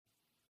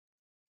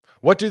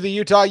What do the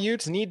Utah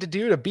Utes need to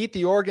do to beat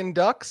the Oregon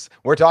Ducks?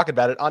 We're talking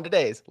about it on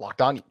today's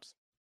Locked On Utes.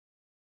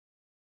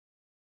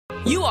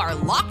 You are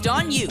Locked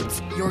On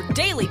Utes, your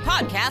daily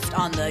podcast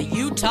on the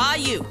Utah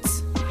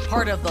Utes.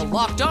 Part of the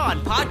Locked On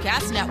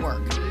Podcast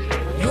Network.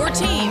 Your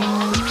team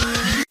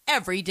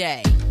every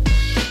day.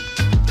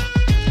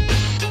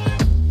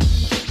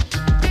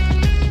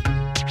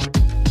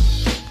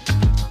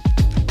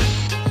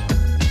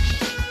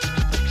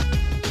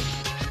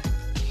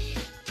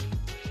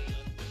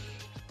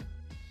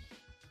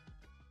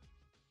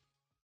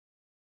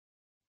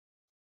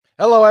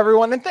 Hello,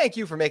 everyone, and thank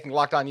you for making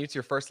Locked On Utes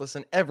your first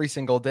listen every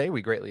single day.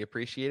 We greatly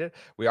appreciate it.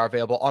 We are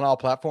available on all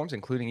platforms,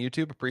 including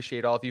YouTube.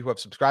 Appreciate all of you who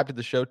have subscribed to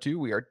the show, too.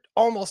 We are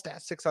almost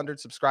at 600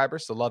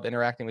 subscribers, so love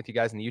interacting with you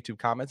guys in the YouTube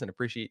comments, and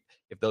appreciate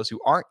if those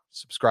who aren't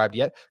subscribed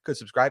yet could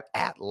subscribe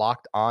at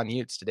Locked On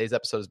Utes. Today's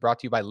episode is brought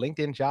to you by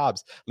LinkedIn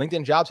Jobs.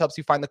 LinkedIn Jobs helps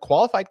you find the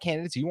qualified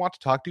candidates you want to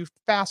talk to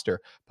faster.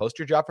 Post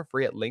your job for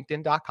free at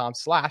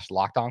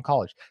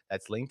linkedin.com/LockedOnCollege.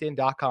 That's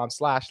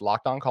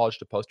linkedin.com/LockedOnCollege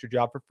to post your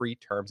job for free.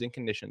 Terms and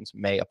conditions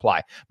may apply.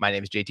 My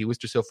name is JT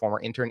Wistersill, former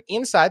intern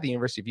inside the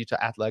University of Utah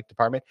Athletic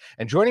Department.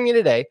 And joining me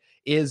today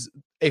is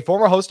a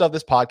former host of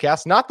this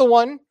podcast, not the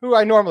one who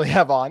I normally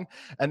have on,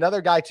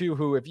 another guy too,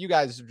 who if you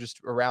guys are just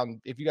around,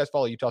 if you guys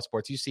follow Utah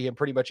sports, you see him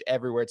pretty much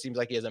everywhere. It seems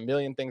like he has a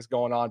million things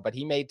going on, but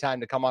he made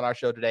time to come on our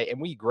show today and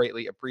we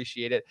greatly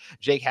appreciate it.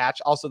 Jake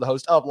Hatch, also the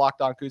host of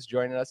Locked On Coots,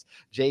 joining us.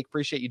 Jake,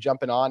 appreciate you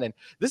jumping on. And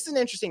this is an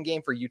interesting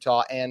game for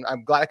Utah. And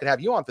I'm glad I could have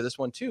you on for this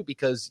one too,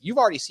 because you've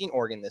already seen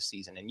Oregon this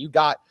season and you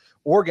got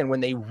Oregon when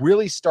they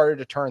really started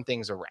to turn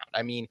things around.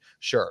 I mean,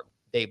 sure,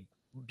 they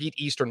beat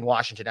Eastern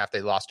Washington after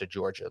they lost to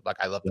Georgia. Like,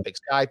 I love the Big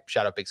Sky.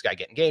 Shout out Big Sky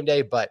getting game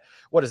day. But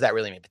what does that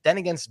really mean? But then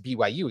against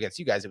BYU, against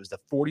you guys, it was the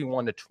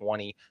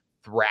 41-20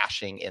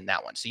 thrashing in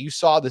that one. So you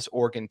saw this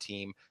Oregon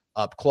team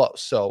up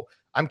close. So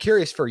I'm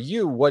curious for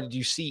you, what did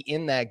you see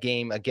in that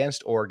game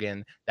against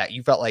Oregon that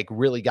you felt like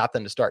really got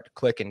them to start to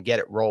click and get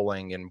it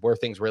rolling, and where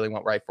things really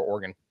went right for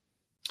Oregon?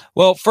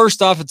 Well,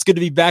 first off, it's good to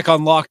be back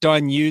on Locked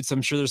On Utes.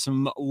 I'm sure there's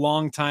some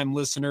longtime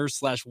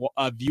listeners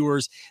 /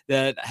 viewers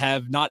that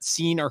have not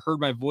seen or heard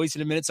my voice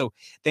in a minute. So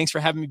thanks for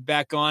having me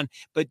back on.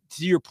 But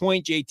to your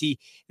point, JT,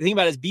 the thing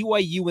about it is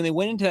BYU, when they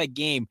went into that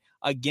game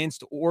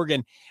against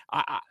Oregon,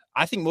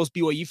 I think most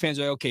BYU fans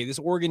are like, okay, this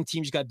Oregon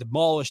team just got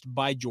demolished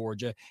by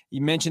Georgia.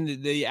 You mentioned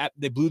that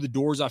they blew the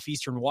doors off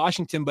Eastern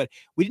Washington, but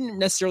we didn't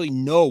necessarily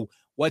know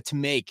what to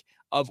make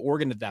of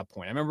Oregon at that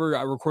point. I remember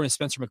recording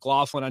Spencer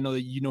McLaughlin. I know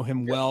that you know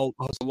him well,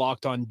 host of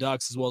Locked On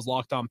Ducks as well as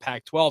Locked On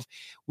Pac-12.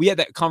 We had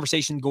that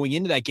conversation going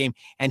into that game,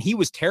 and he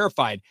was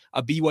terrified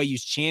of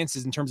BYU's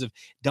chances in terms of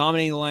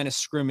dominating the line of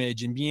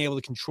scrimmage and being able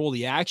to control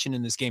the action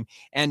in this game.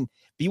 And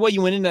BYU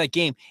went into that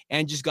game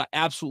and just got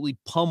absolutely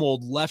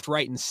pummeled left,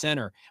 right, and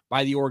center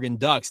by the Oregon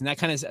Ducks. And that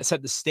kind of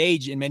set the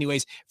stage in many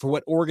ways for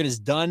what Oregon has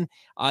done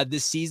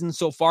this season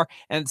so far.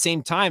 And at the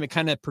same time, it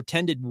kind of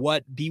pretended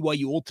what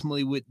BYU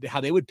ultimately how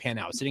they would pan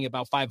out, sitting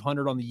about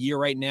 500 on the year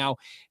right now.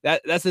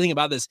 That's the thing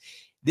about this.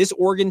 This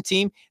Oregon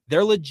team,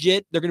 they're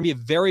legit. They're going to be a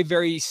very,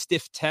 very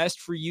stiff test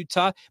for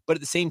Utah. But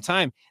at the same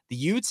time, the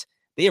Utes,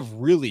 they have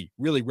really,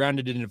 really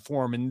rounded it into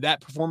form. And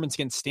that performance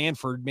against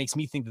Stanford makes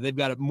me think that they've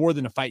got more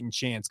than a fighting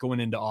chance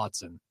going into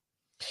Autzen.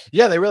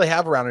 Yeah, they really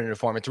have rounded into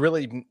form. It's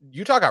really,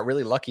 Utah got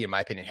really lucky, in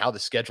my opinion, how the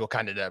schedule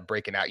kind of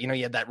breaking out. You know,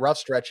 you had that rough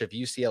stretch of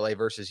UCLA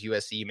versus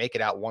USC, make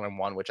it out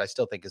 1-1, which I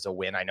still think is a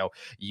win. I know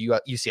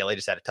UCLA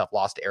just had a tough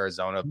loss to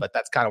Arizona, but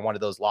that's kind of one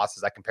of those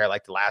losses I compare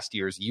like to last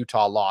year's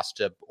Utah loss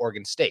to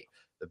Oregon State.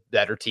 The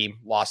better team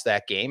lost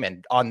that game.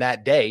 And on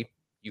that day,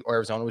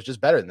 Arizona was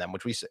just better than them,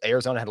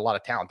 Arizona had a lot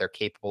of talent. They're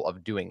capable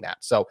of doing that.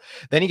 So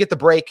then you get the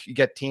break. You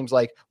get teams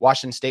like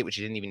Washington State, which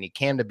you didn't even need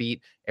Cam to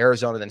beat,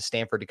 Arizona, then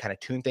Stanford to kind of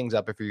tune things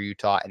up if you're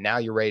Utah. And now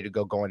you're ready to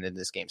go going into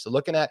this game. So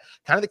looking at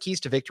kind of the keys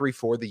to victory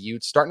for the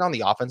Utes, starting on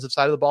the offensive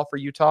side of the ball for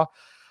Utah,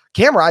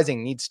 Cam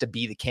Rising needs to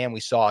be the Cam we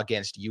saw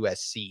against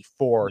USC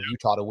for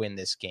Utah to win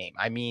this game.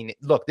 I mean,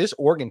 look, this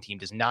Oregon team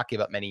does not give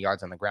up many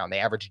yards on the ground. They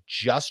average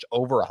just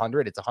over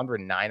 100. It's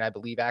 109, I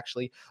believe,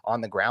 actually,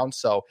 on the ground.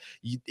 So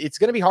it's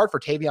going to be hard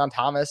for Tavion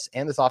Thomas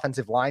and this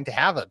offensive line to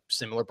have a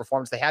similar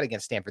performance they had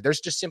against Stanford.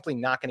 There's just simply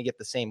not going to get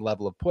the same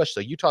level of push.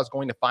 So Utah's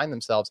going to find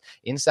themselves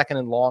in second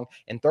and long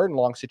and third and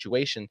long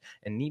situation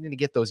and needing to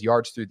get those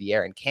yards through the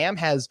air. And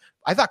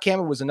I thought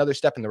Cam was another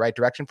step in the right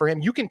direction for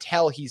him. You can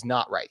tell he's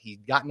not right.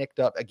 He got nicked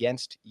up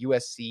against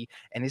USC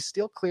and is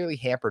still clearly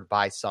hampered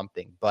by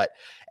something. But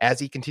as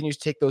he continues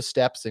to take those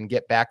steps and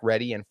get back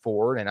ready and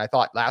forward, and I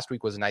thought last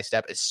week was a nice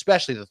step,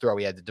 especially the throw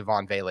he had to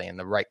Devon Vele in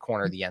the right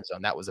corner of the end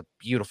zone. That was a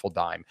beautiful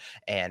dime.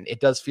 And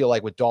it does feel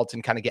like with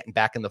Dalton kind of getting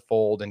back in the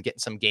fold and getting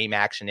some game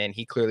action in,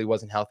 he clearly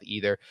wasn't healthy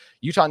either.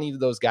 Utah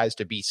needed those guys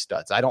to be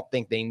studs. I don't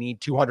think they need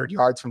 200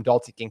 yards from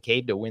Dalton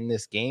Kincaid to win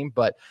this game,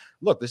 but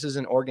look, this is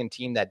an Oregon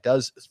team that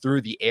does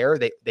through the air.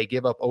 They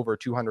give up over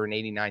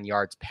 289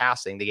 yards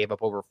passing. They gave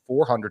up over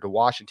 400 to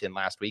Washington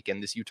last week,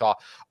 and this Utah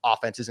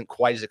offense isn't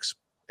quite as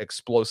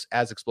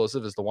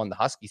explosive as the one the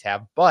Huskies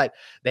have, but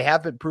they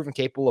have been proven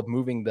capable of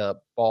moving the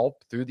ball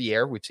through the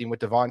air. We've seen what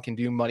Devon can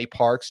do. Money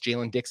Parks,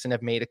 Jalen Dixon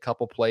have made a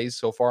couple plays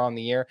so far on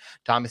the air.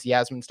 Thomas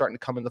Yasmin starting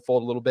to come in the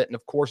fold a little bit. And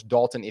of course,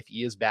 Dalton, if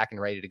he is back and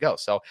ready to go.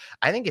 So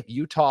I think if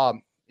Utah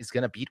is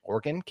going to beat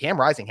Oregon, Cam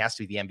Rising has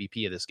to be the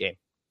MVP of this game.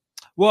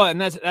 Well,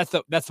 and that's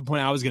the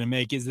point I was going to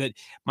make, is that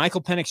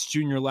Michael Penix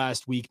Jr.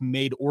 last week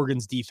made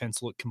Oregon's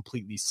defense look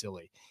completely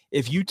silly.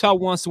 If Utah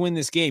wants to win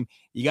this game,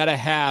 you got to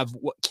have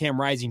what Cam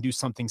Rising do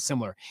something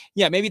similar.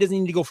 Yeah, maybe he doesn't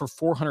need to go for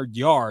 400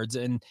 yards.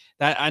 And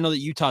that, I know that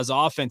Utah's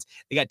offense,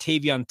 they got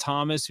Tavion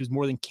Thomas, who's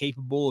more than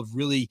capable of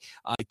really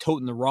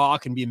toting the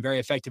rock and being very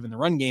effective in the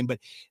run game. But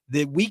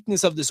the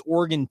weakness of this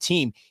Oregon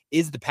team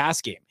is the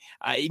pass game.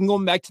 Even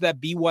going back to that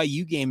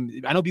BYU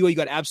game, I know BYU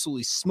got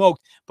absolutely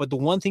smoked, but the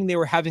one thing they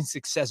were having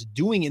success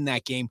doing in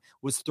that game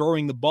was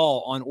throwing the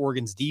ball on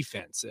Oregon's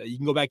defense. You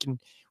can go back and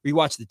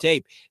rewatch the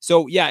tape.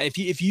 So yeah,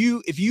 if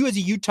you as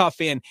a Utah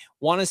fan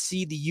want to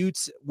see the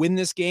Utes win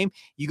this game,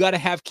 you got to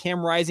have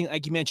Cam Rising,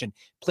 like you mentioned,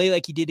 play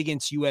like he did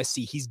against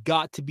USC. He's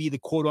got to be the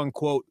quote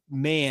unquote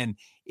man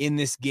in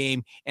this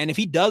game. And if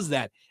he does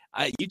that,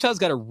 Utah's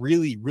got a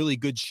really, really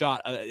good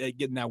shot at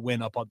getting that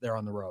win up there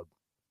on the road.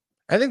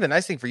 I think the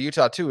nice thing for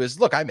Utah too is,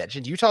 look, I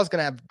mentioned Utah's going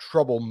to have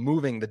trouble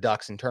moving the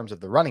Ducks in terms of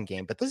the running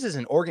game, but this is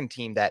an Oregon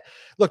team that,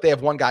 look, they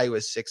have one guy who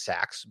has 6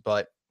 sacks,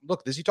 but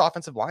look, this Utah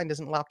offensive line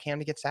doesn't allow Cam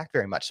to get sacked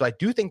very much. So I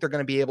do think they're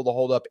going to be able to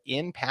hold up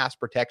in pass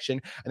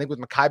protection. I think with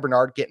Mekhi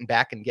Bernard getting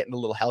back and getting a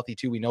little healthy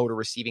too, we know what a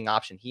receiving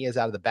option he is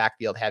out of the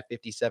backfield, had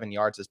 57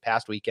 yards this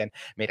past weekend,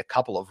 made a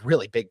couple of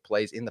really big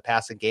plays in the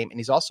passing game. And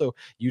he's also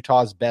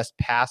Utah's best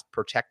pass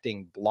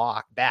protecting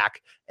block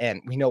back.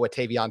 And we know what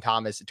Tavion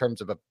Thomas, in terms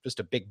of just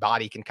a big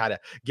body, can kind of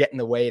get in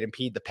the way and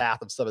impede the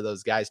path of some of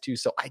those guys too.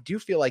 So I do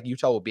feel like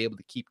Utah will be able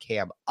to keep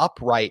Cam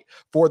upright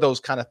for those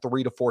kind of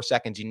 3 to 4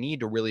 seconds you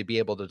need to really be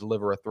able to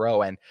deliver a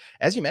throw. And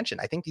as you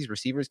mentioned, I think these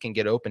receivers can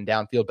get open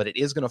downfield, but it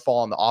is going to fall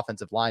on the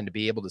offensive line to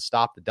be able to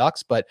stop the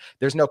Ducks. But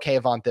there's no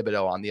Kayvon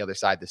Thibodeau on the other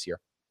side this year.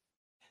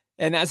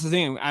 And that's the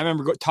thing. I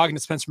remember talking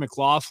to Spencer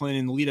McLaughlin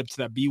in the lead up to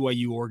that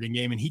BYU Oregon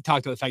game, and he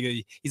talked about the fact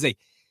that he's like,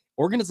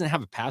 Oregon doesn't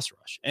have a pass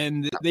rush,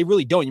 and they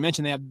really don't. You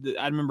mentioned they have,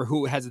 I remember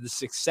who has the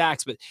 6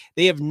 sacks, but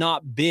they have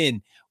not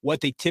been what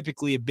they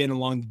typically have been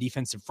along the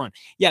defensive front.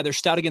 Yeah, they're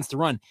stout against the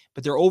run,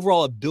 but their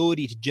overall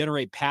ability to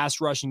generate pass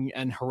rushing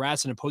and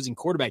harass an opposing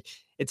quarterback,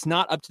 it's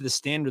not up to the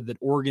standard that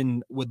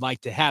Oregon would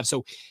like to have.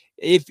 So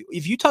if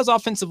Utah's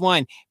offensive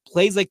line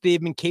plays like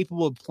they've been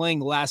capable of playing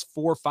the last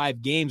 4 or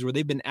 5 games where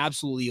they've been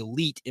absolutely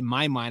elite, in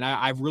my mind,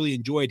 I've really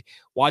enjoyed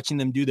watching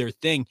them do their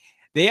thing.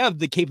 They have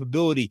the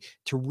capability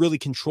to really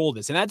control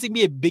this. And that's going to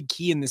be a big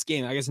key in this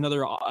game. I guess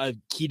another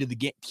key to the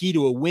game, key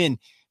to a win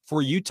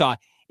for Utah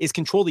is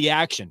control the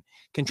action,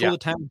 control the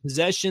time of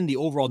possession, the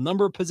overall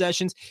number of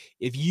possessions.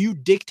 If you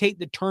dictate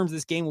the terms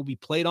this game will be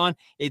played on,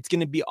 it's going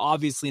to be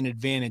obviously an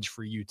advantage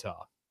for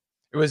Utah.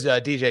 It was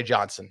DJ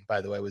Johnson,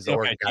 by the way, was the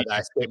Oregon guy that I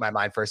escaped my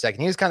mind for a second.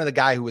 He was kind of the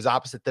guy who was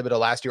opposite Thibodeau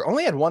last year,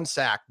 only had 1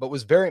 sack, but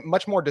was very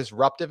much more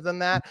disruptive than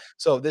that.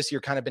 So this year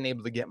kind of been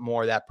able to get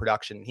more of that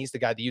production. He's the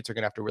guy the Utes are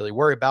going to have to really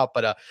worry about.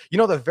 But,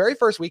 the very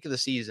first week of the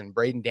season,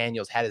 Braden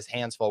Daniels had his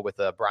hands full with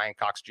Brian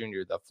Cox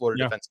Jr., the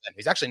Florida defensive end.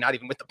 He's actually not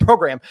even with the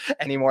program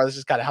anymore. This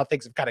is kind of how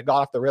things have kind of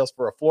gone off the rails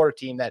for a Florida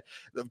team that,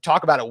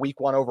 talk about a week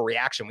 1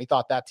 overreaction. We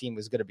thought that team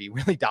was going to be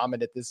really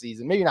dominant this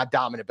season. Maybe not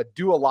dominant, but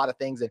do a lot of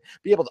things and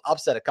be able to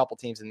upset a couple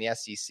teams in the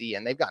SEC.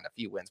 And they've gotten a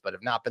few wins, but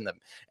have not been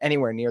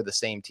anywhere near the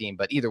same team.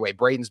 But either way,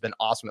 Braden's been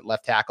awesome at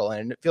left tackle.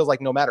 And it feels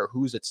like no matter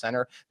who's at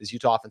center, this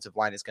Utah offensive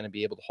line is going to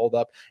be able to hold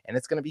up. And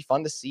it's going to be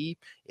fun to see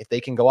if they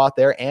can go out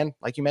there and,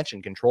 like you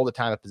mentioned, control the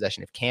time of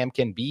possession. If Cam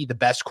can be the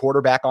best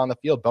quarterback on the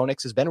field, Bo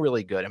Nix has been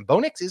really good. And Bo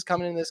Nix is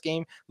coming in this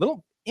game a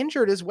little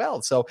injured as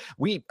well. So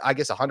I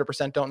guess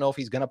 100% don't know if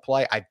he's going to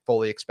play. I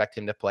fully expect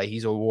him to play.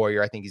 He's a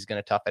warrior. I think he's going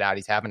to tough it out.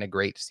 He's having a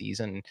great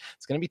season.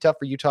 It's going to be tough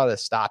for Utah to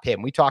stop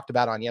him. We talked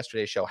about on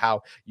yesterday's show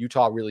how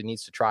Utah really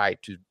needs to try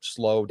to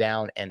slow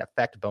down and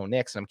affect Bo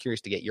Nix. And I'm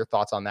curious to get your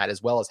thoughts on that,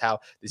 as well as how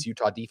this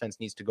Utah defense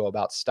needs to go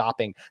about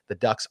stopping the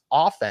Ducks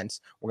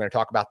offense. We're going to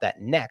talk about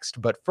that next.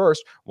 But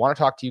first, I want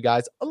to talk to you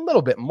guys a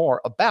little bit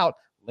more about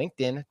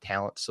LinkedIn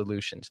Talent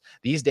Solutions.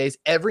 These days,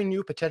 every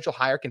new potential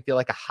hire can feel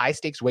like a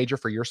high-stakes wager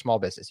for your small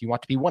business. You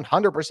want to be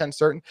 100%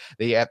 certain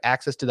that you have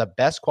access to the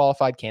best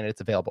qualified candidates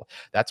available.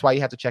 That's why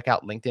you have to check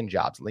out LinkedIn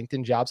Jobs.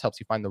 LinkedIn Jobs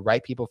helps you find the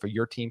right people for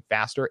your team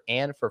faster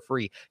and for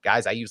free.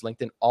 Guys, I use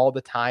LinkedIn all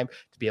the time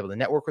to be able to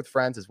network with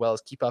friends, as well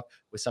as keep up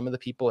with some of the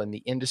people in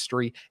the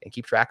industry and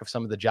keep track of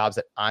some of the jobs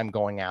that I'm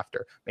going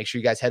after. Make sure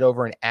you guys head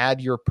over and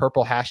add your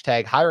purple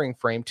hashtag hiring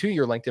frame to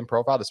your LinkedIn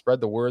profile to spread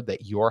the word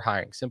that you're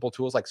hiring. Simple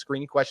tools like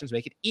screening questions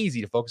make it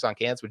easy to focus on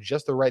candidates with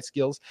just the right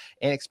skills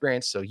and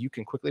experience, so you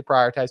can quickly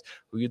prioritize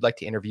who you'd like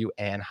to interview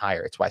and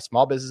hire. It's why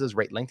small businesses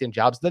rate LinkedIn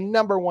Jobs the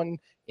 #1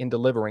 in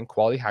delivering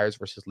quality hires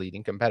versus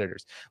leading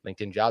competitors.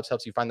 LinkedIn Jobs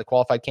helps you find the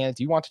qualified candidates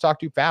you want to talk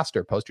to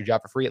faster. Post your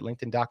job for free at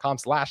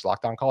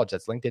linkedin.com/lockedoncollege.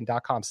 That's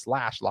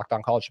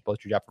linkedin.com/lockedoncollege to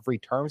post your job for free.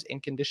 Terms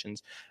and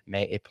conditions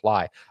may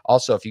apply.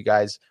 Also, if you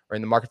guys are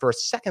in the market for a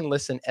second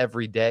listen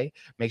every day,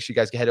 make sure you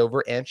guys head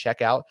over and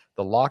check out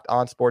the Locked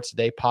On Sports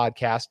Today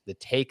podcast, the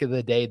take of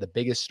the day, the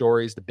biggest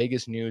stories, the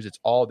biggest news. It's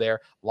all there.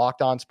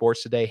 Locked On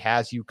Sports Today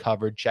has you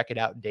covered. Check it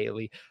out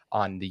daily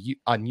on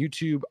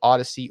YouTube,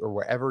 Odyssey, or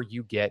wherever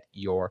you get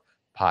your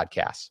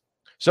podcasts.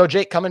 So,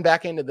 Jake, coming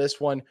back into this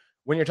one,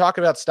 when you're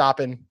talking about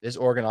stopping this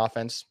Oregon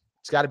offense,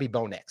 it's got to be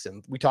Bo Nix.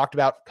 And we talked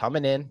about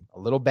coming in a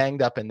little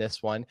banged up in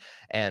this one.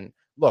 And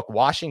look,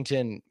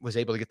 Washington was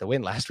able to get the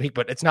win last week,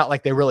 but it's not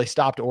like they really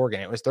stopped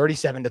Oregon. It was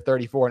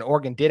 37-34, and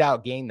Oregon did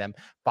outgain them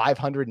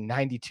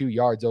 592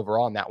 yards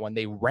overall in that one.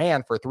 They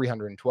ran for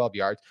 312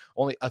 yards,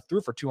 only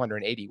threw for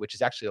 280, which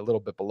is actually a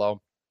little bit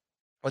below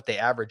what they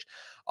average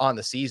on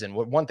the season.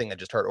 One thing that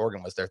just hurt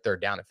Oregon was their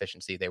third down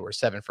efficiency. They were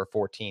 7 for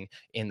 14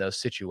 in those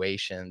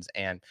situations,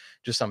 and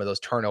just some of those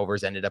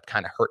turnovers ended up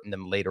kind of hurting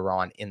them later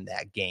on in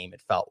that game,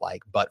 it felt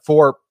like. But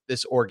for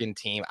this Oregon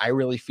team, I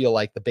really feel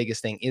like the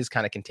biggest thing is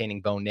kind of containing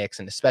Bo Nix,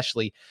 and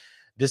especially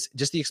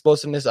just the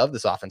explosiveness of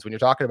this offense. When you're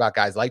talking about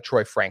guys like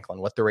Troy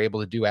Franklin, what they're able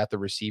to do at the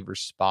receiver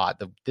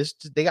spot,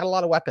 they got a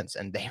lot of weapons,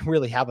 and they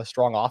really have a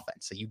strong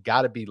offense. So you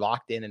got to be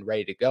locked in and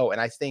ready to go. And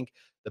I think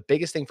the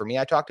biggest thing for me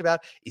I talked about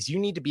is you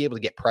need to be able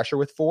to get pressure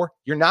with 4.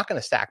 You're not going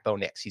to sack Bo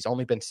Nix. He's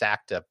only been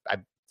sacked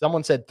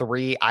someone said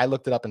 3. I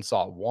looked it up and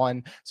saw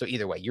 1. So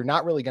either way, you're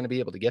not really going to be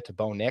able to get to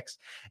Bo Nix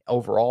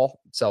overall.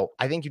 So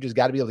I think you just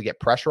got to be able to get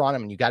pressure on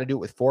him, and you got to do it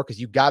with 4 because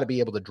you got to be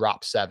able to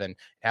drop 7,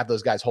 have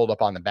those guys hold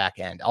up on the back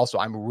end. Also,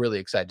 I'm really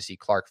excited to see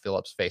Clark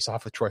Phillips face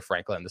off with Troy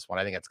Franklin in this one.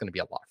 I think that's going to be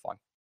a lot of fun.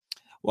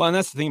 Well, and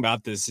that's the thing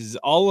about this is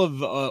all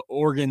of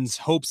Oregon's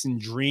hopes and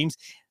dreams,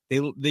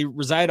 they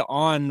reside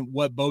on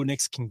what Bo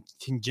Nix can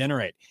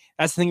generate.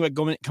 That's the thing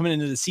about coming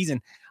into the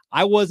season.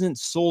 I wasn't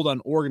sold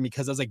on Oregon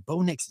because I was like,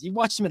 Bo Nix, you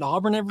watched him at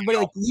Auburn, everybody,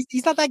 like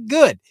he's not that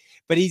good,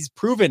 but he's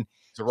proven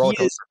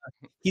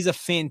he's a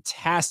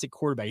fantastic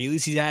quarterback. At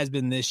least he has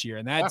been this year,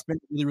 and that's been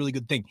a really, really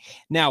good thing.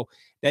 Now,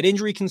 that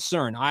injury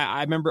concern,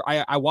 I remember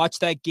I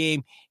watched that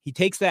game. He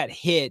takes that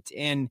hit,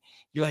 and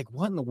you're like,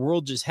 what in the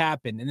world just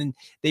happened? And then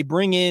they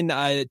bring in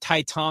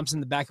Ty Thompson,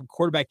 the backup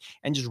quarterback,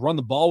 and just run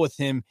the ball with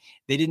him.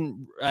 They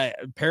didn't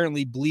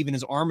apparently believe in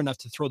his arm enough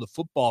to throw the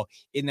football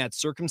in that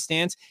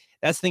circumstance.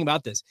 That's the thing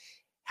about this.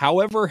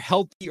 However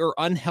healthy or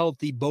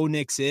unhealthy Bo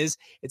Nix is,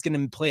 it's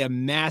going to play a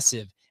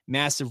massive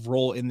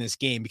role in this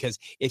game, because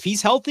if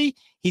he's healthy,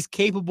 he's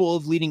capable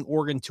of leading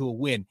Oregon to a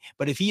win.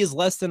 But if he is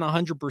less than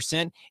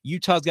 100%,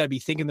 Utah's got to be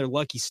thinking they're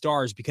lucky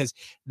stars, because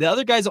the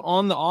other guys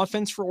on the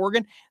offense for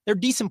Oregon, they're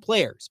decent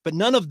players, but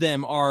none of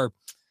them are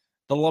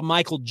the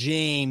Michael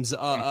James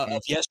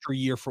of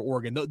yesteryear for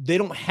Oregon. They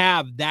don't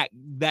have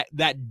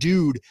that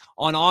dude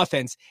on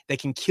offense that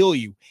can kill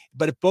you.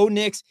 But if Bo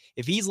Nix,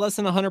 if he's less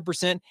than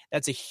 100%,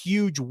 that's a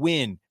huge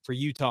win for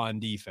Utah on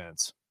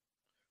defense.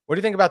 What do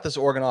you think about this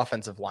Oregon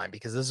offensive line?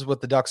 Because this is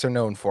what the Ducks are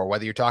known for,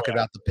 whether you're talking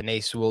about the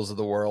Penei Sewells of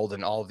the world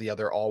and all of the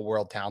other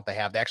all-world talent they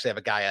have. They actually have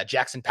a guy,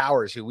 Jackson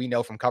Powers, who we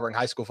know from covering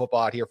high school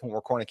football out here,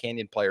 former Corona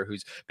Canyon player,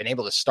 who's been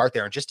able to start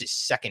there in just his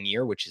second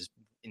year, which is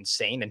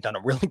insane, and done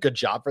a really good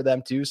job for them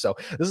too. So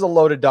this is a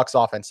loaded Ducks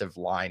offensive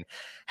line.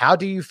 How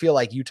do you feel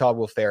like Utah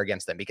will fare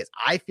against them? Because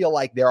I feel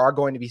like there are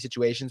going to be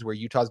situations where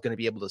Utah is going to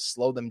be able to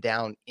slow them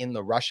down in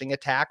the rushing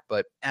attack.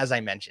 But as I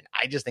mentioned,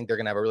 I just think they're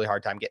going to have a really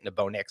hard time getting to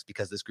Bo Nix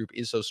because this group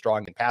is so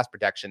strong in pass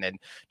protection. And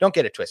don't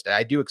get it twisted.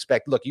 I do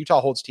expect, look,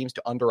 Utah holds teams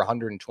to under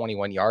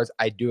 121 yards.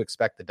 I do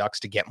expect the Ducks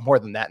to get more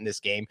than that in this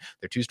game.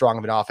 They're too strong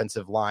of an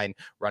offensive line.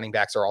 Running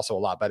backs are also a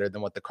lot better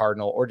than what the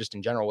Cardinal, or just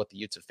in general what the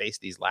Utes have faced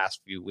these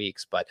last few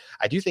weeks. But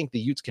I do think the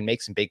Utes can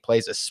make some big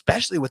plays,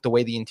 especially with the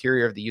way the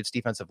interior of the Utes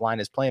defensive line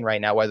is playing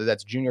right now, whether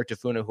that's Junior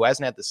Tafuna, who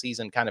hasn't had the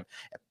season kind of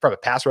from a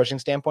pass rushing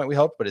standpoint, we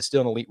hope, but is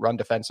still an elite run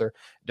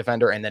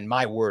defender. And then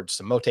my word,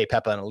 Samote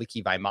Pepa and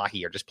Aliki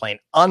Vaimahi are just playing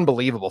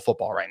unbelievable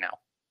football right now.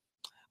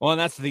 Well, and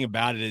that's the thing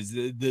about it is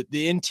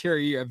the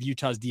interior of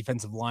Utah's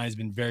defensive line has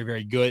been very,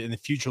 very good, and the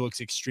future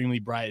looks extremely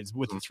bright. It's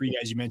with the three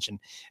guys you mentioned,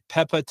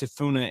 Pepa,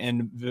 Tafuna,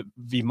 and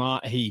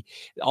Vaimahi,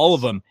 all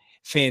of them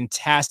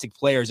fantastic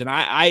players. And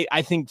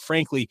I think,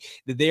 frankly,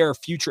 that they are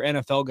future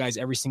NFL guys,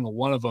 every single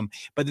one of them.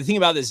 But the thing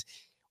about this,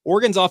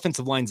 Oregon's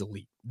offensive line's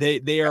elite. They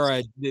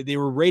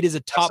were rated as a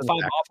top 5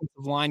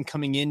 offensive line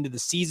coming into the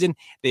season.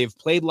 They have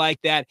played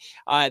like that.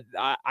 I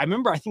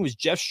remember, I think it was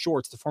Jeff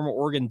Shorts, the former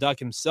Oregon Duck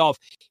himself.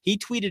 He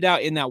tweeted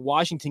out in that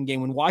Washington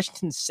game when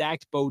Washington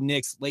sacked Bo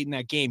Nix late in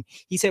that game.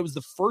 He said it was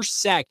the first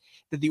sack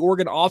that the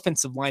Oregon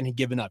offensive line had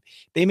given up.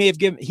 He may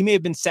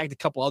have been sacked a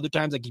couple other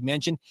times, like he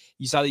mentioned.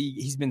 You saw that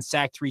he's been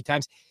sacked 3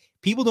 times.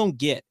 People don't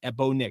get at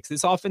Bo Nix.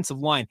 This offensive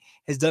line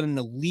has done an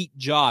elite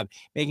job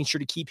making sure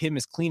to keep him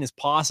as clean as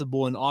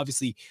possible and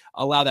obviously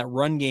allow that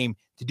run game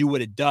to do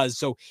what it does.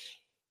 So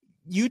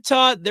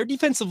Utah, their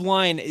defensive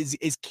line is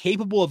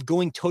capable of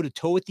going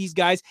toe-to-toe with these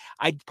guys.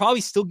 I'd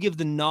probably still give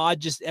the nod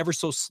just ever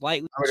so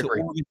slightly to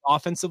Oregon's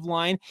offensive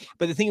line.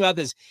 But the thing about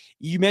this,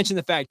 you mentioned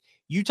the fact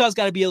Utah's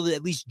got to be able to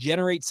at least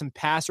generate some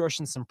pass rush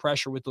and some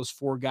pressure with those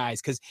 4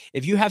 guys. Because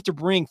if you have to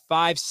bring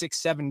 5, 6,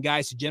 7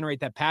 guys to generate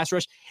that pass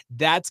rush,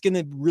 that's going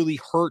to really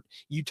hurt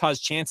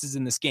Utah's chances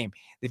in this game.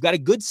 They've got a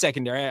good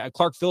secondary.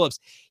 Clark Phillips,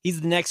 he's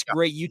the next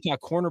great Utah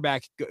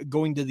cornerback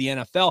going to the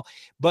NFL.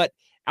 But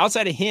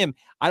outside of him,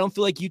 I don't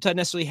feel like Utah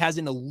necessarily has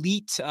an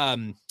elite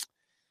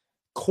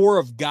core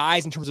of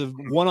guys in terms of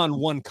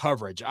one-on-one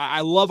coverage. I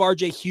love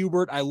RJ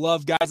Hubert. I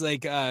love guys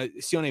like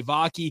Sione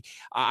Vaki.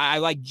 I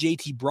like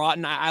JT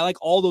Broughton. I like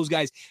all those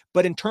guys.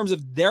 But in terms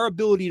of their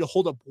ability to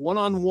hold up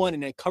one-on-one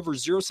in a cover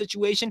 0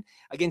 situation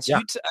against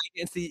Utah,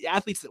 against the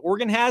athletes that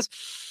Oregon has,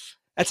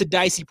 that's a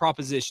dicey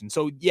proposition.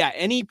 So yeah,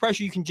 any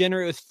pressure you can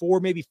generate with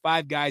 4, maybe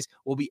 5 guys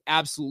will be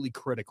absolutely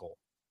critical.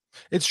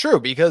 It's true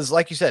because,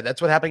 like you said,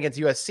 that's what happened against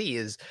USC.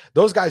 Is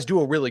those guys do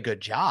a really good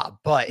job,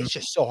 but it's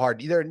just so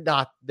hard. They're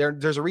not there.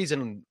 There's a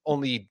reason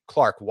only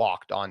Clark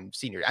walked on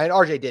senior, and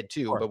RJ did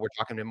too. But we're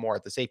talking to him more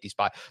at the safety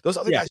spot. Those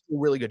other guys do a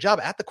really good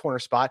job at the corner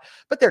spot,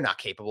 but they're not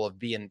capable of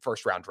being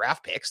first round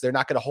draft picks. They're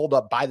not going to hold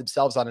up by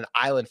themselves on an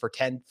island for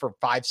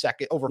 5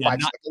 seconds over 5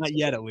 seconds. Not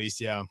yet, at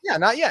least. Yeah,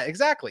 not yet.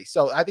 Exactly.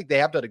 So I think they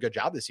have done a good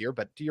job this year.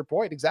 But to your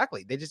point,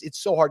 exactly, it's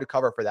so hard to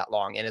cover for that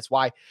long, and it's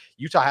why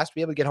Utah has to be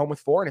able to get home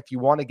with 4. And if you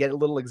want to get a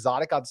little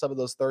exotic on some of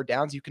those third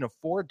downs, you can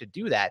afford to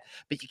do that,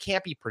 but you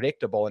can't be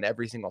predictable. And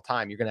every single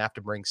time you're going to have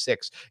to bring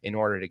 6 in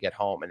order to get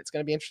home. And it's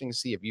going to be interesting to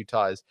see if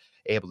Utah is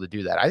able to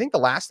do that. I think the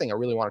last thing I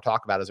really want to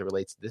talk about as it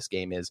relates to this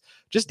game is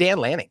just Dan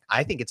Lanning.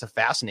 I think it's a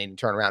fascinating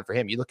turnaround for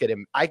him. You look at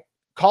him,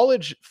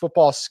 college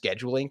football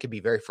scheduling can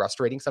be very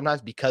frustrating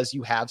sometimes because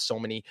you have so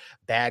many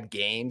bad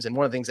games. And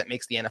one of the things that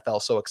makes the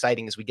NFL so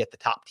exciting is we get the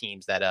top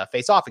teams that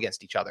face off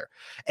against each other.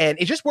 And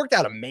it just worked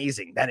out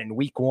amazing that in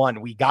week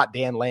 1, we got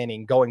Dan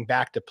Lanning going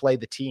back to play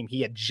the team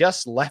he had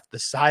just left the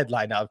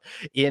sideline of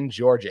in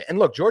Georgia. And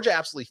look, Georgia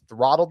absolutely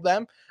throttled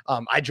them.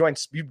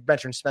 You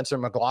mentioned Spencer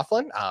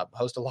McLaughlin,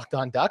 host of Locked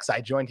On Ducks. I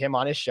joined him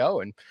on his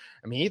show, and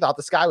I mean, he thought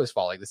the sky was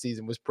falling. The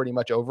season was pretty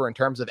much over in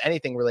terms of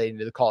anything relating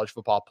to the college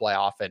football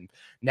playoff. And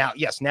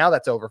now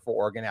that's over for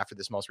Oregon after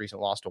this most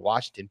recent loss to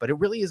Washington. But it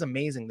really is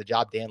amazing the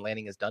job Dan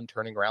Lanning has done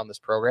turning around this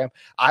program.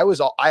 I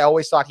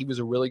always thought he was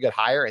a really good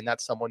hire, and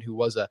that's someone who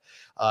was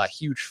a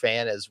huge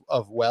fan as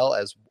of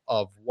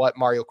what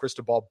Mario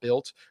Cristobal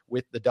built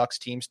with the Ducks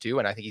teams too.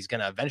 And I think he's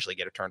going to eventually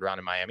get it turned around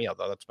in Miami,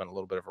 although that's been a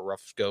little bit of a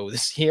rough go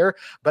this year.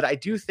 But I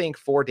do think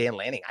for Dan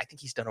Lanning, I think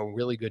he's done a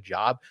really good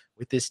job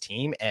with this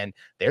team, and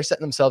they're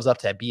setting themselves up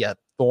to be a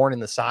thorn in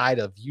the side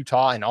of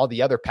Utah and all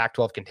the other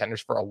Pac-12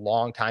 contenders for a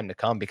long time to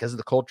come because of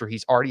the culture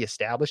he's already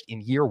established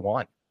in year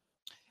 1.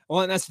 Well,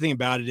 and that's the thing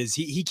about it is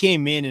he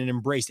came in and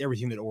embraced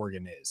everything that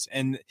Oregon is,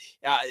 and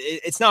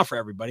it's not for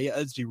everybody.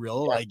 Let's be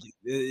real. Yeah. Like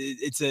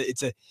it's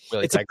a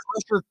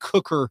pressure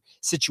cooker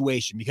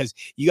situation because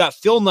you got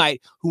Phil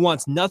Knight who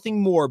wants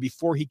nothing more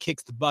before he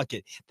kicks the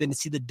bucket than to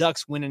see the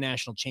Ducks win a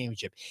national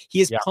championship. He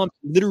has pumped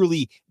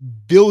literally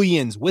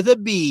billions with a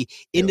B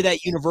into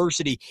that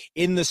university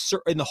in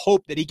the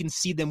hope that he can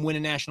see them win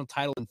a national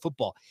title in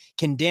football.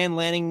 Can Dan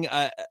Lanning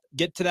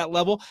get to that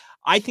level?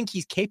 I think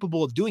he's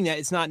capable of doing that.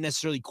 It's not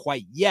necessarily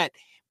quite yet,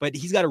 but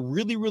he's got a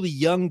really, really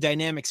young,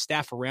 dynamic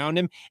staff around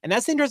him. And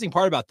that's the interesting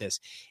part about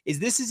this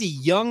is a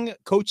young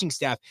coaching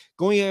staff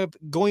going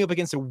up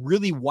against a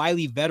really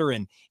wily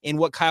veteran in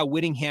what Kyle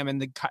Whittingham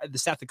and the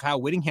staff that Kyle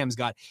Whittingham's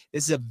got.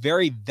 This is a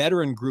very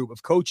veteran group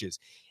of coaches.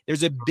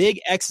 There's a big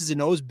X's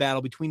and O's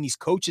battle between these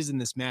coaches in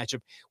this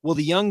matchup. Will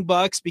the young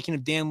buck, speaking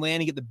of Dan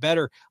Lanning, get the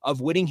better of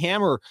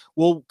Whittingham, or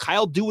will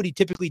Kyle do what he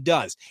typically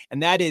does?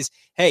 And that is,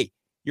 hey,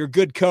 you're a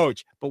good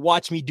coach, but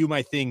watch me do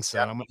my thing,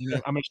 son. I'm going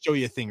to show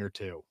you a thing or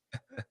two.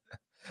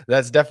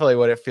 That's definitely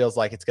what it feels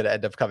like it's going to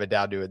end up coming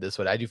down to in this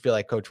one. I do feel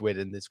like Coach Witt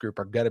and this group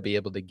are going to be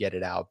able to get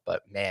it out,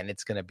 but man,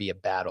 it's going to be a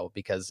battle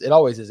because it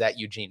always is at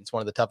Eugene. It's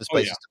one of the toughest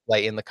places to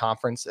play in the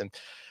conference, and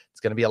it's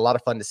going to be a lot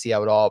of fun to see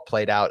how it all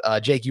played out.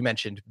 Jake, you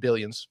mentioned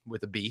billions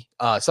with a B.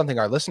 Something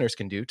our listeners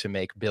can do to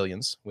make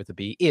billions with a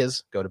B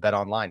is go to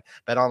BetOnline.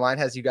 BetOnline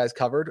has you guys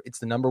covered. It's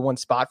the #1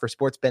 spot for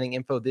sports betting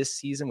info this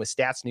season with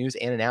stats, news,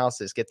 and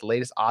analysis. Get the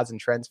latest odds and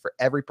trends for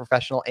every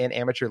professional and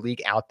amateur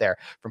league out there.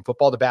 From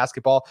football to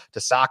basketball to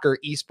soccer,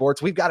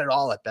 esports, we've got it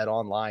all at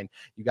BetOnline.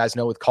 You guys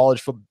know with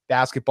college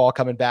basketball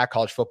coming back,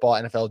 college football,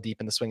 NFL deep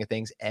in the swing of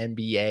things,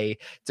 NBA.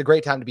 It's a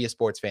great time to be a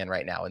sports fan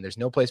right now, and there's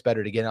no place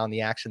better to get on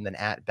the action than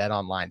at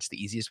BetOnline. It's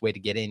the easiest way to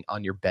get in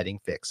on your betting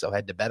fix. So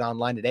head to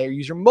BetOnline today or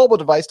use your mobile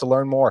device to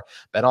learn more.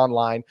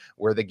 BetOnline,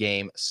 where the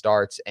game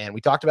starts. And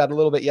we talked about it a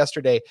little bit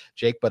yesterday,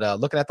 Jake, but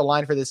looking at the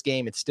line for this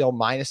game, it's still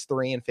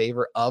 -3 in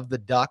favor of the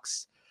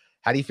Ducks.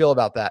 How do you feel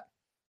about that?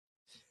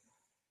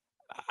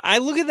 I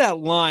look at that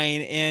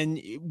line,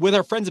 and with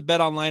our friends at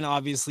BetOnline,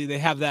 obviously they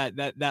have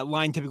that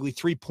line. Typically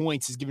 3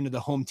 points is given to the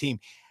home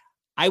team.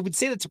 I would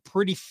say that's a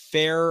pretty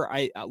fair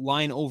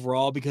line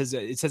overall because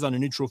it says on a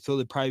neutral field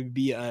it'd probably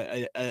be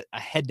a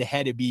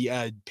head-to-head. It'd be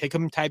a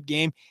pick-em type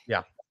game.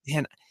 Yeah.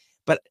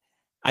 But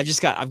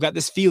I've got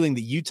this feeling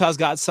that Utah's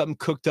got something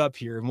cooked up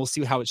here, and we'll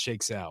see how it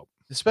shakes out.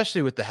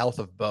 especially with the health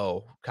of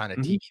Bo kind of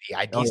Mhm.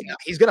 TBD.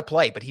 He's going to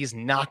play, but he's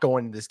not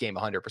going into this game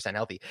 100%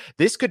 healthy.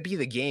 This could be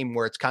the game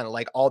where it's kind of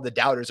like all the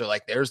doubters are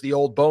like, there's the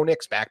old Bo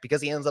Nix back,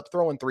 because he ends up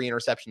throwing 3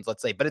 interceptions,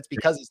 let's say, but it's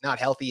because he's not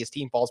healthy. His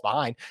team falls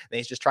behind and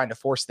he's just trying to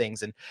force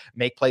things and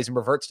make plays and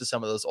reverts to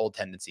some of those old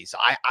tendencies. So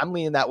I'm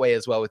leaning that way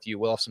as well with you.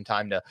 We'll have some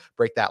time to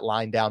break that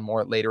line down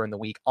more later in the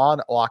week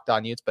on Locked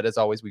On Utes. But as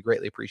always, we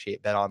greatly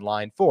appreciate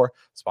BetOnline for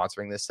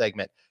sponsoring this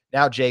segment.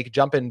 Now, Jake,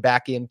 jumping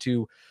back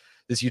into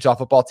this Utah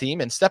football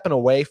team and stepping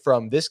away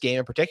from this game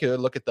in particular,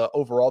 look at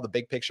the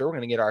big picture. We're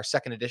going to get our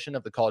second edition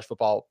of the college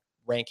football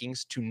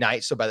rankings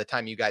tonight. So by the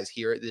time you guys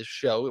hear this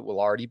show, it will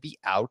already be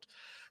out.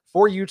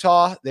 For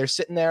Utah, they're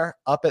sitting there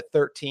up at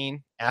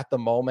 13 at the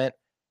moment.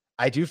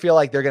 I do feel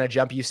like they're going to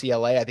jump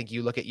UCLA. I think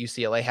you look at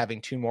UCLA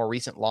having 2 more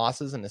recent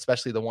losses, and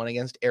especially the one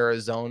against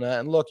Arizona.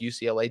 And look,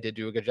 UCLA did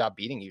do a good job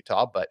beating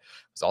Utah, but it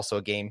was also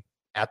a game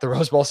at the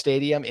Rose Bowl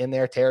Stadium in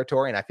their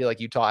territory. And I feel like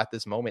Utah at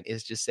this moment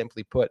is just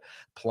simply put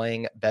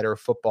playing better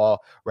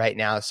football right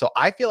now. So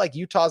I feel like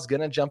Utah's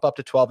going to jump up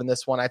to 12 in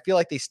this one. I feel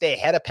like they stay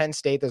ahead of Penn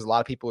State. There's a lot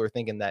of people who are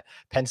thinking that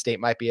Penn State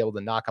might be able to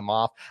knock them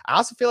off. I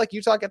also feel like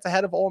Utah gets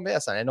ahead of Ole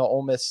Miss. And I know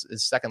Ole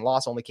Miss's second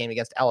loss only came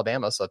against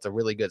Alabama, so it's a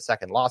really good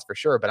second loss for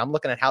sure. But I'm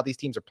looking at how these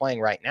teams are playing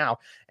right now.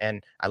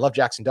 And I love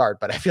Jackson Dart,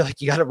 but I feel like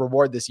you got to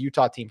reward this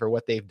Utah team for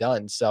what they've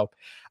done. So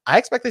I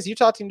expect this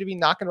Utah team to be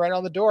knocking right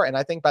on the door. And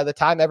I think by the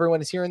time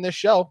everyone is hearing this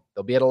show,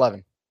 they'll be at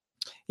 11.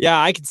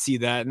 Yeah, I can see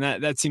that.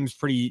 And that seems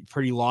pretty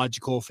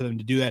logical for them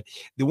to do that.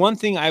 The one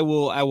thing I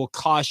will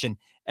caution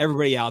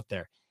everybody out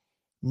there: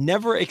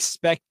 never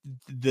expect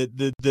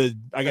the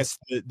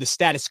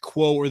status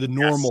quo or the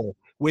normal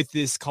with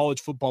this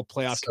college football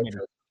playoff committee.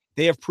 True.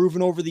 They have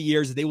proven over the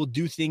years that they will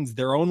do things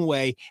their own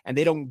way, and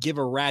they don't give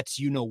a rat's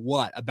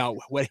what about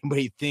what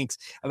anybody thinks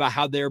about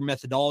how their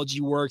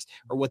methodology works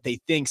or what they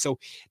think. So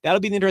that'll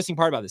be the interesting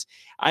part about this.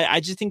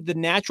 I just think the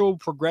natural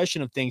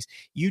progression of things,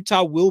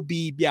 Utah will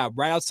be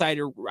right outside.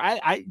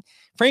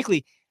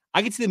 Frankly,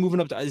 I could see them moving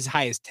up to as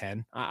high as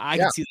 10. I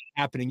can see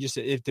that happening just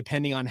if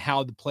depending on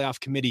how the playoff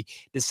committee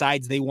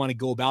decides they want to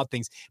go about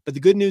things. But the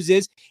good news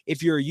is,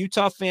 if you're a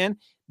Utah fan,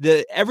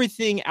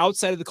 everything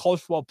outside of the college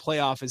football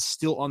playoff is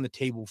still on the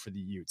table for the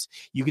Utes.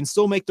 You can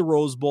still make the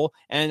Rose Bowl,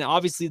 and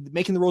obviously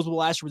making the Rose Bowl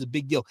last year was a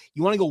big deal.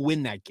 You want to go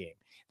win that game.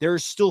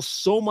 There's still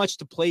so much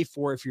to play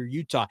for if you're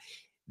Utah.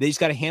 They just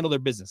got to handle their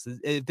business.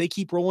 If they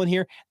keep rolling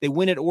here, they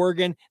win at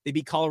Oregon, they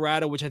beat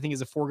Colorado, which I think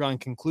is a foregone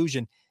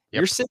conclusion. Yep.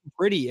 You're sitting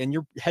pretty, and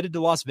you're headed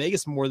to Las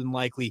Vegas more than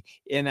likely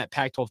in that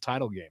Pac-12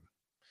 title game.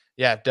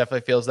 Yeah, it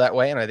definitely feels that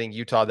way. And I think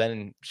Utah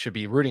then should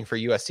be rooting for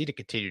USC to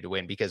continue to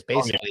win, because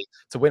basically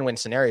it's a win-win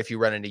scenario if you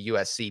run into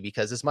USC,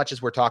 because as much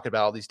as we're talking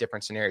about all these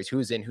different scenarios,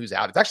 who's in, who's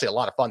out, it's actually a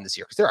lot of fun this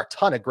year because there are a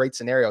ton of great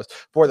scenarios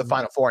for the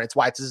Final Four. And it's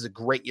why this is a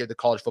great year, the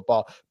college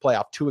football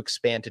playoff, to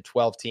expand to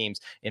 12 teams,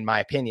 in my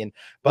opinion.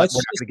 But we're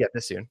not going to get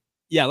this soon.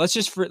 Yeah, let's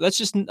just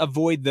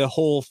avoid the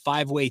whole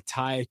 5-way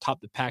tie top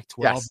the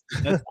Pac-12.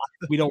 Yes.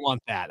 We don't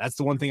want that. That's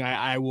the one thing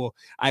I will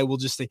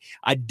just say.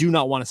 I do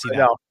not want to see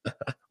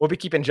that. We'll be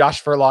keeping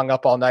Josh Furlong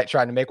up all night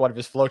trying to make one of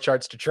his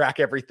flowcharts to track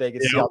everything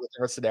and see all the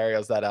different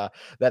scenarios that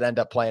end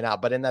up playing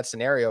out. But in that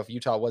scenario, if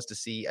Utah was to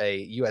see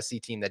a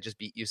USC team that just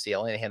beat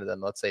UCLA and handed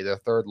them, let's say, their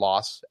third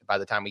loss by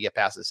the time we get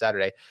past this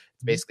Saturday,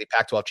 it's basically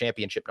Pac-12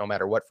 championship no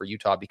matter what for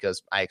Utah,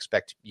 because I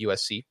expect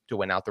USC to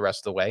win out the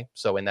rest of the way.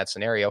 So in that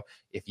scenario,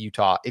 if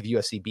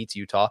USC beats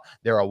Utah,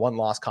 they're a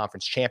one-loss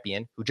conference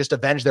champion who just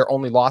avenged their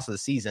only loss of the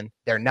season.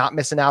 They're not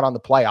missing out on the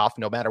playoff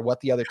no matter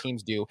what the other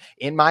teams do.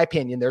 In my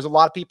opinion, there's a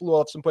lot of people who will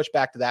have some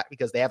pushback to that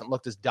because they haven't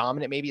looked as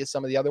dominant maybe as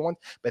some of the other ones.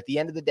 But at the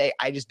end of the day,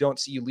 I just don't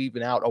see you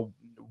leaving out a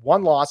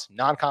one-loss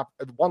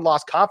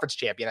conference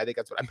champion. I think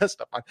that's what I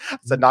messed up on.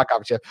 It's a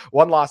non-conference champion.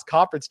 One-loss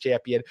conference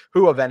champion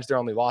who avenged their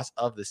only loss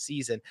of the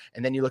season.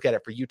 And then you look at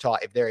it for Utah,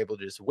 if they're able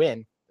to just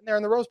win, then they're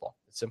in the Rose Bowl.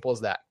 It's simple as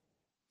that.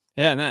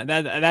 Yeah, and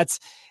that's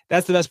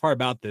the best part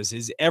about this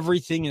is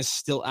everything is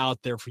still out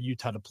there for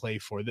Utah to play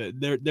for.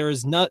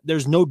 There's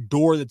no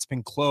door that's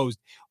been closed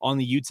on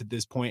the Utes at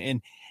this point.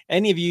 And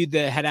any of you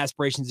that had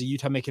aspirations of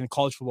Utah making a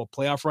college football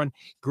playoff run,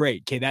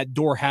 great. Okay, that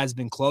door has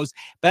been closed,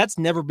 but that's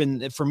never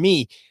been, for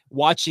me,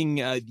 watching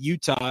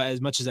Utah as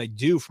much as I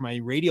do for my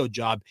radio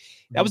job.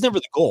 That was never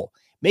the goal.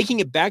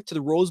 Making it back to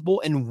the Rose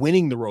Bowl and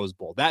winning the Rose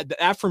Bowl.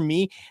 That for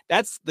me,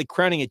 that's the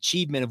crowning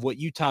achievement of what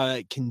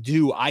Utah can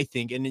do, I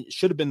think. And it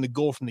should have been the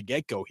goal from the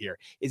get-go here,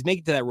 is make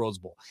it to that Rose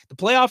Bowl. The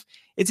playoff,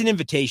 it's an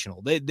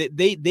invitational.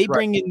 They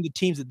bring in the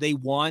teams that they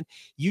want.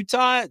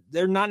 Utah,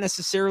 they're not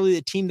necessarily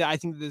the team that I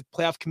think the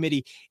playoff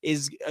committee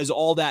is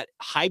all that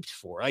hyped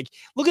for. Like,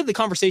 look at the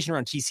conversation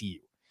around TCU.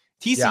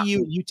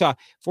 Utah,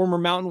 former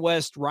Mountain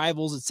West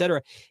rivals,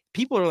 etc.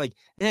 People are like,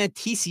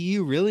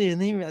 TCU, really? And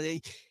they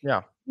really,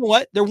 yeah. You know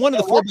what? They're one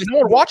of the four. No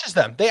one watches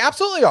them. They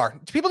absolutely are.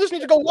 People just need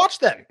to go watch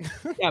them.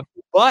 Yeah,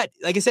 but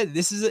like I said,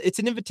 it's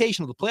an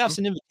invitational. The playoffs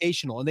an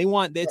invitational,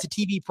 and it's a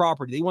TV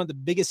property. They want the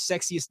biggest,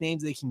 sexiest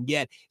names they can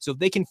get. So if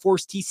they can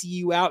force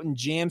TCU out and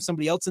jam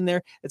somebody else in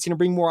there, that's going to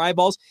bring more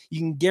eyeballs. You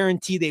can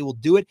guarantee they will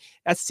do it.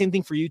 That's the same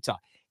thing for Utah.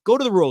 Go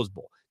to the Rose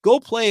Bowl. go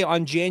play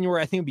on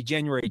January. I think it'll be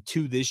January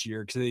 2 this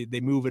year because they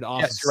move it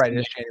off. Yes, you're right. It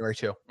is January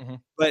 2. Mm-hmm.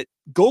 But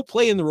go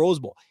play in the Rose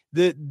Bowl.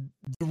 The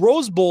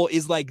Rose Bowl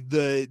is like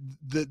the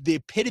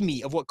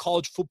epitome of what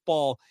college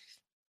football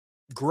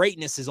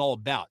greatness is all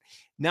about.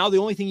 Now the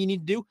only thing you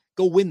need to do,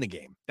 go win the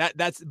game.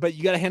 But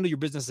you got to handle your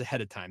business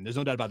ahead of time. There's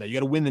no doubt about that. You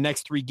got to win the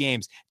next 3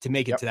 games to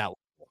make it to that level.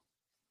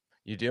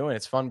 You do, and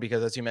it's fun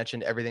because, as you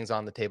mentioned, everything's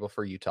on the table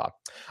for Utah.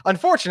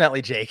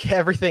 Unfortunately, Jake,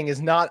 everything is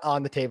not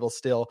on the table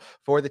still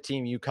for the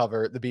team you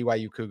cover, the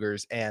BYU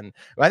Cougars. And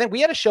I think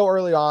we had a show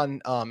early on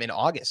in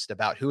August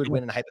about who would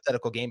win in a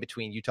hypothetical game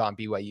between Utah and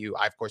BYU.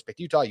 I, of course, picked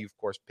Utah. You, of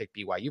course, picked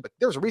BYU. But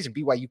there was a reason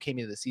BYU came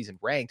into the season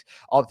ranked.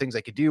 All the things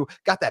they could do.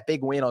 Got that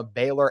big win on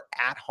Baylor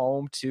at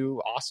home,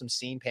 too. Awesome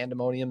scene,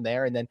 pandemonium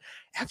there. And then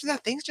after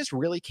that, things just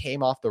really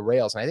came off the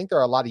rails. And I think there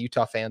are a lot of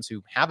Utah fans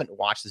who haven't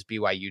watched this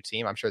BYU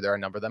team. I'm sure there are a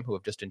number of them who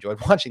have just enjoyed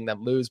watching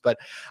them lose. But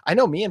I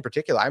know me in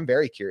particular, I'm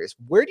very curious.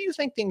 Where do you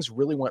think things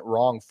really went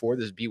wrong for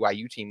this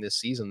BYU team this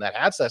season that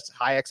had such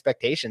high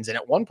expectations and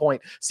at one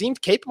point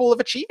seemed capable of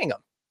achieving them?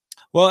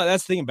 Well,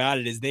 that's the thing about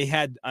it is they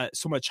had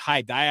so much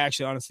hype. I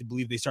actually honestly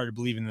believe they started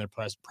believing in their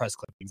press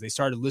clippings. They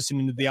started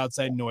listening to the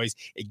outside noise.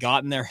 It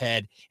got in their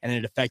head and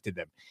it affected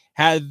them.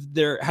 Have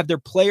their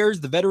players,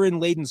 the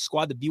veteran-laden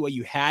squad that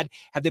BYU have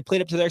they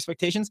played up to their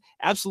expectations?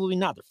 Absolutely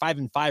not. They're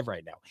 5-5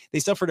 right now. They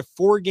suffered a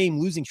 4-game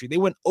losing streak. They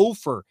went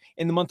 0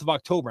 in the month of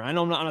October. I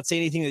know I'm not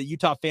saying anything that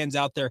Utah fans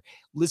out there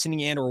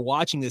listening and or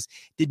watching this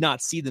did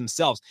not see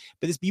themselves.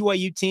 But this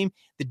BYU team,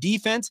 the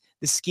defense,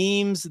 the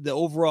schemes, the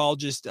overall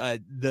just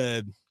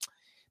the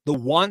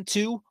want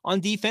to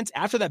on defense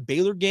after that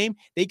Baylor game,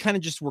 they kind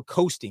of just were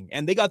coasting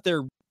and they got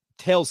their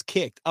tails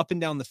kicked up and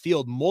down the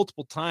field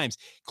multiple times.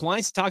 Kalani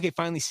Sitake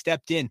finally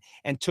stepped in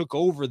and took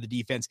over the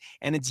defense,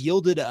 and it's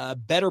yielded a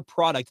better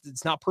product.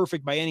 It's not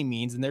perfect by any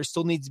means, and there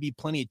still needs to be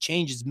plenty of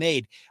changes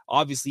made.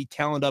 Obviously,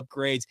 talent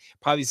upgrades,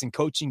 probably some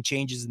coaching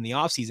changes in the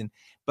offseason.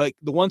 But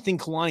the one thing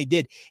Kalani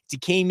did is he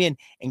came in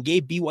and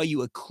gave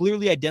BYU a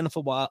clearly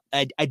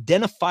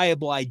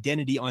identifiable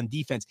identity on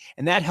defense,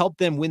 and that helped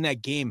them win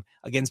that game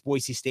against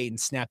Boise State and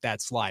snap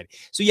that slide.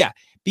 So, yeah,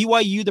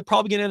 BYU, they're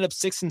probably going to end up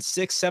 6-6,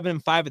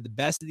 7-5 at the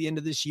best at the end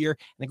of this year, and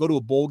they go to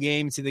a bowl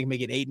game and see if they can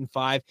make it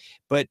 8-5.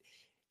 But,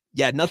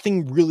 yeah,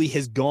 nothing really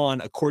has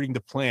gone according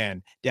to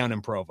plan down in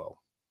Provo.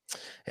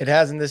 It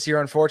hasn't this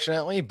year,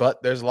 unfortunately,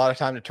 but there's a lot of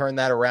time to turn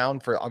that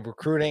around for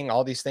recruiting,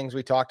 all these things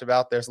we talked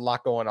about. There's a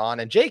lot going on.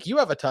 And Jake, you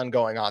have a ton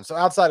going on. So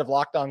outside of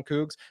Locked On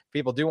Cougs,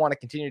 people do want to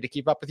continue to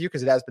keep up with you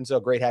because it has been so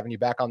great having you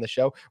back on the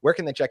show. Where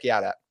can they check you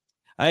out at?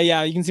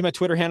 Yeah, you can see my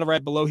Twitter handle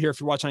right below here. If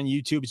you're watching on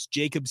YouTube, it's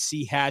Jacob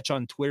C. Hatch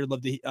on Twitter.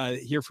 Love to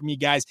hear from you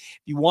guys.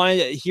 If you want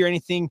to hear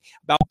anything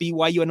about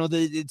BYU, I know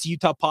that it's a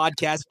Utah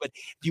podcast, but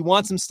if you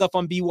want some stuff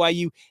on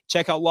BYU,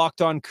 check out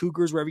Locked On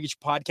Cougars, wherever you get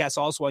your podcasts,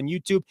 also on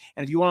YouTube.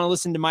 And if you want to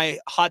listen to my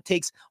hot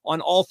takes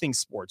on all things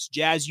sports,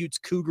 Jazz, Utes,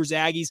 Cougars,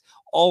 Aggies,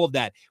 all of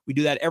that, we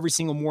do that every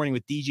single morning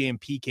with DJ and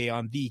PK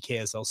on the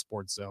KSL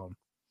Sports Zone.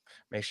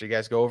 Make sure you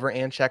guys go over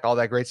and check all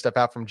that great stuff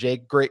out from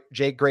Jake.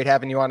 Jake, great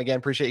having you on again.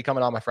 Appreciate you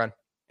coming on, my friend.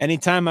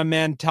 Anytime, my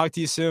man. Talk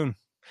to you soon.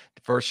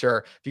 For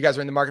sure. If you guys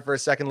are in the market for a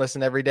second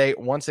listen every day,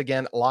 once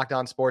again, Locked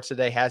On Sports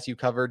Today has you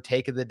covered.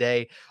 Take of the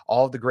day,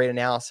 all of the great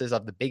analysis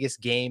of the biggest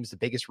games, the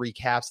biggest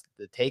recaps,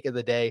 the take of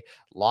the day.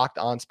 Locked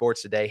On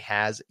Sports Today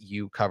has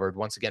you covered.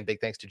 Once again,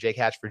 big thanks to Jake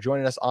Hatch for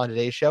joining us on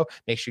today's show.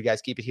 Make sure you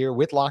guys keep it here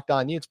with Locked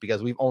On Utes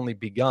because we've only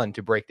begun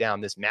to break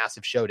down this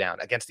massive showdown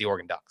against the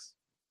Oregon Ducks.